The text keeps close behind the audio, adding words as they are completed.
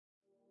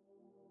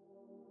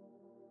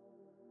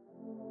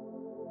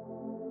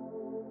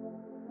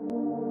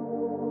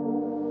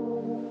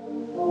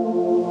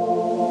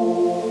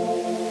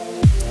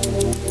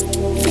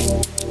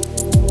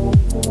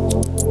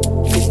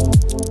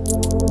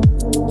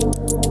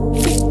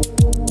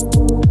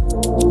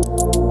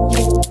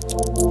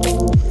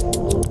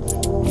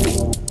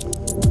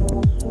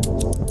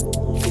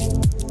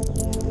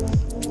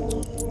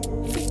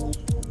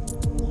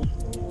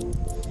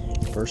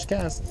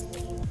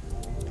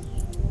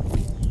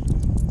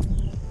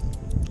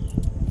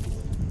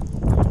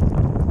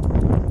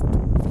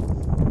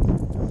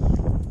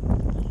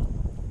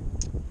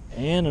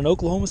And an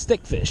Oklahoma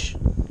stickfish.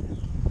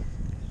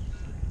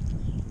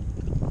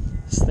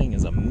 This thing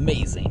is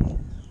amazing.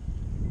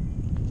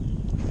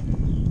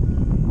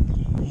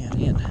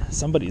 Man,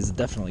 somebody's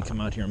definitely come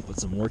out here and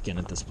put some work in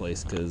at this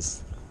place,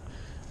 because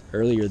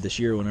earlier this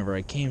year, whenever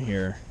I came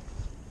here,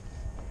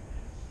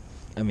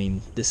 I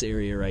mean, this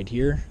area right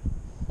here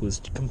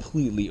was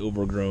completely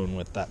overgrown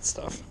with that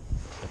stuff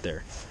right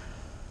there.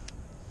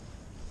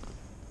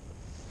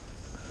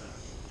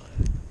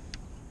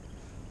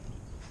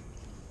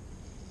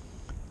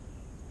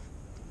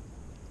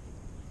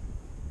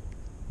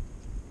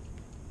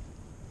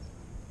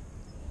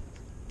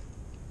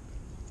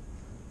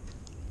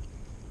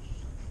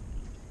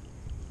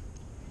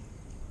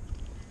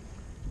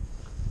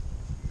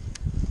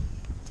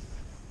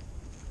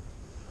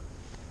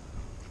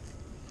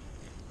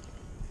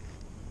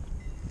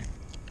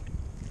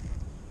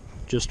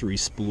 Just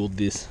re-spooled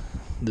this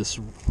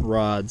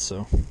rod,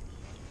 so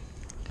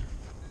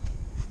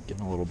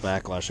getting a little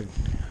backlash. I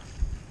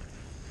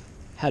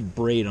had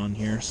braid on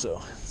here,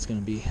 so it's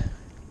going to be a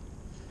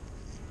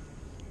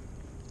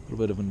little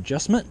bit of an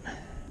adjustment.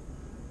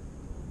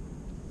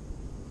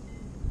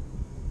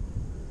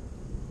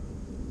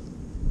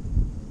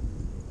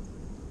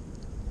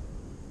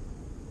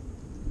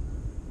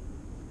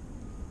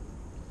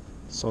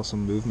 Saw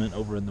some movement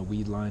over in the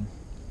weed line.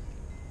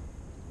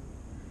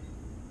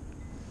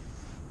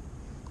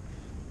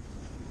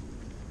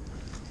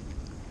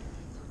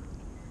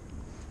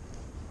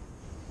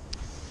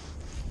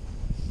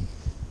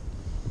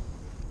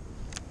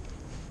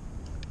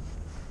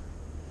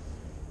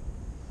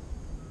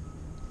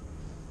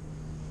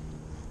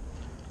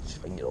 See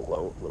if I can get a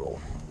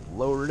little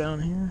lower down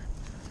here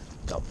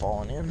without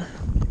falling in.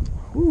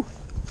 Whew.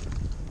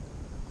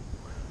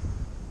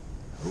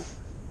 Oh.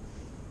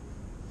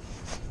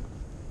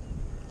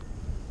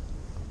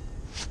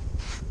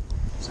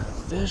 Is that a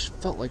fish?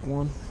 Felt like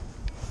one.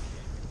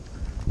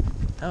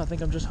 Now I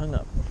think I'm just hung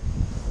up.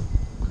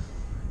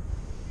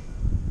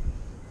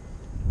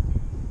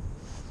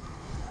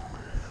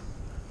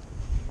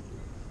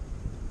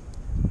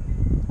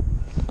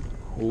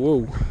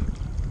 Whoa.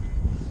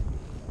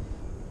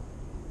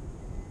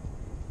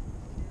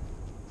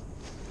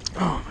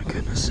 Oh my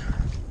goodness.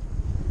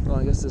 Well,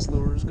 I guess this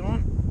lure is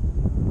gone.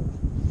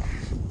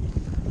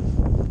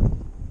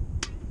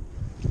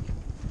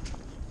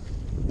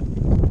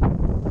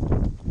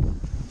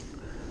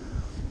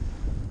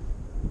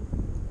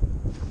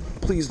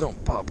 Please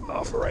don't pop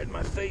off right in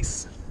my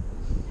face.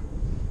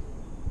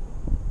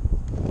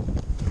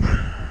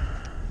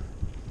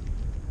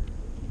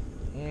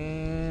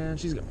 And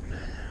she's gone.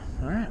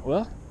 Alright,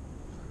 well.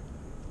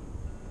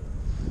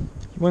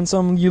 You win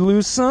some, you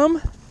lose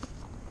some.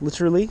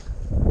 Literally,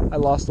 I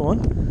lost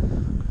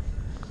one.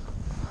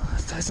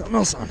 Let's tie something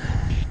else on.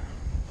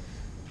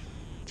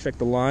 Check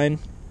the line.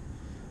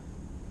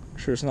 I'm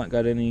sure it's not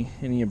got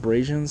any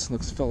abrasions.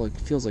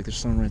 Feels like there's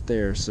some right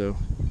there, so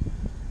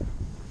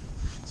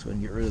let's go ahead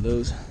and get rid of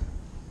those.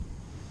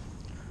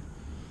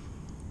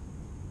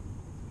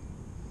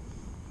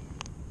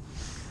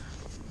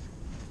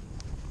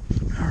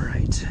 All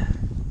right.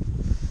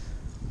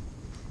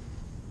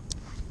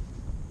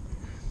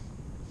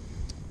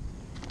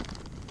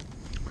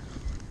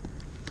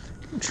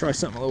 Try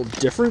something a little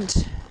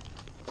different.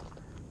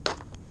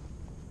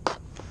 Put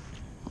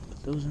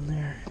those in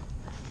there.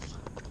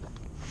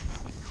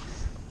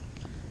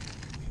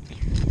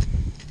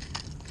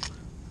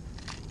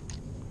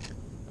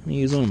 I'm gonna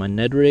use one of my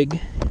Ned Rig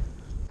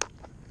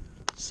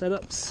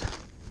setups,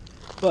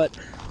 but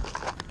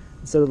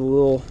instead of the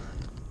little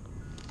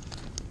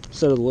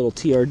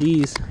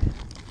TRDs,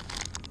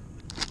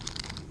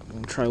 I'm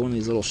gonna try one of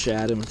these little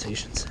shad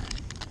imitations.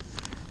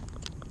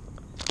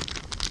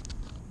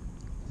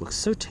 Looks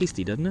so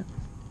tasty, doesn't it?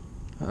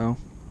 Uh-oh.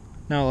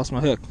 Now I lost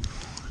my hook.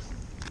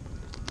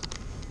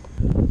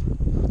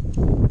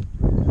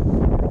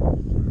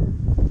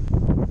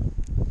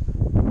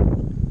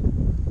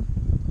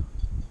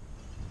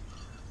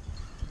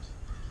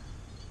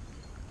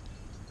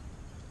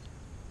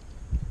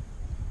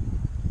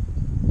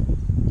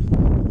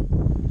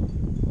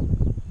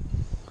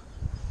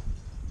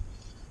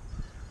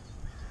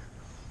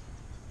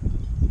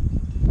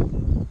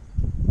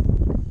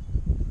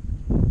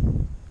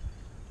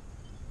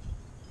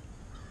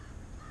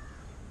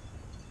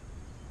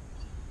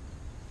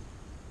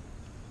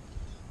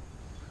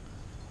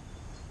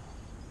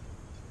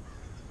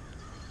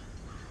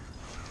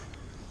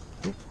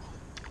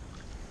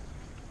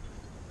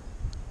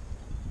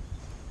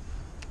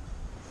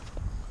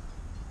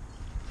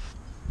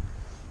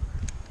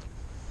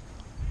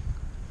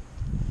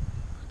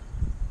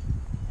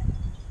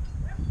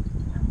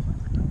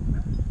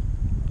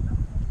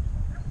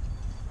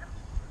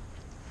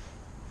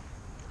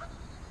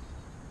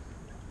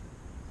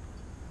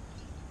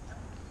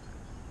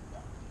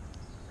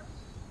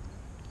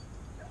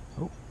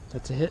 Oh,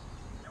 that's a hit.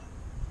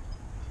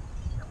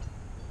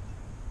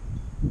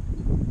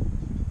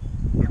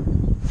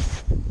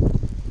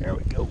 There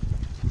we go.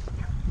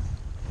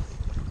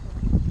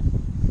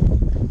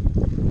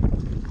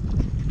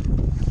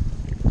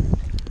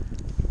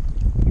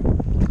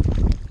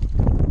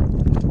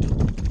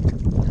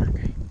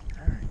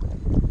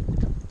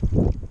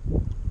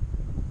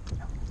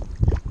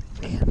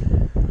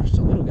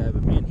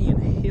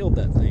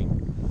 that thing.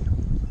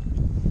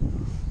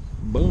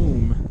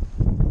 Boom.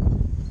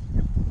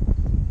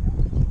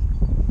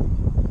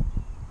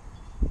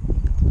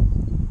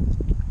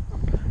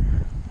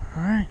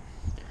 Alright.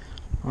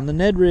 On the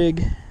Ned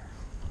rig.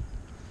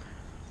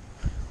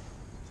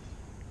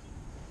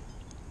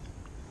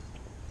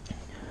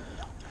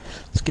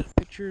 Let's get a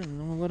picture and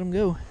then we'll let him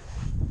go.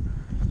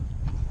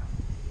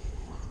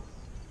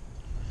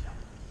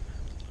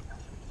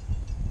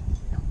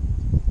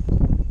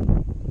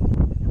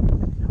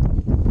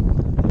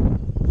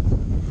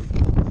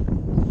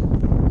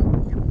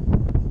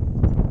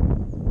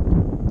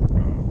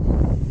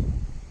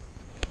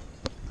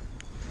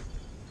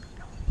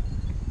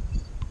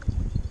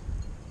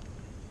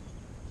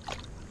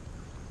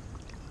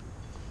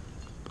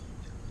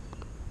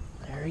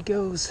 There he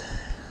goes.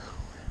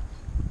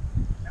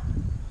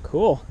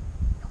 Cool.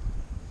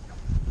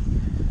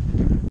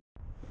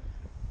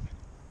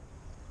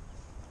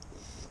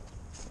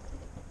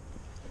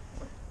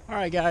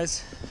 Alright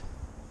guys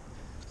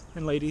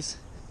and ladies,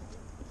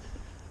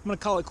 I'm gonna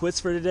call it quits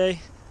for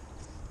today.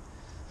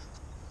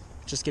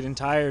 Just getting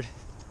tired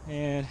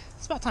and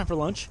it's about time for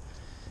lunch.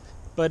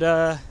 But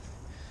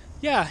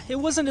yeah, it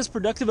wasn't as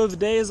productive of a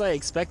day as I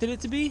expected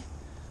it to be,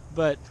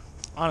 but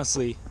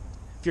honestly,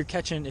 if you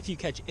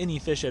catch any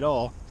fish at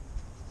all,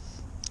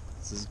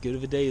 it's as good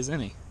of a day as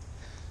any.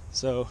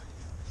 So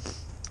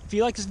if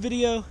you like this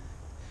video,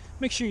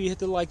 make sure you hit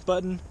the like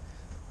button.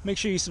 Make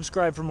sure you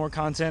subscribe for more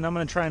content. I'm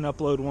going to try and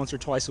upload once or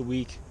twice a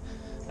week.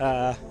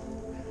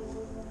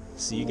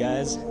 See you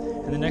guys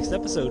in the next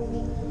episode.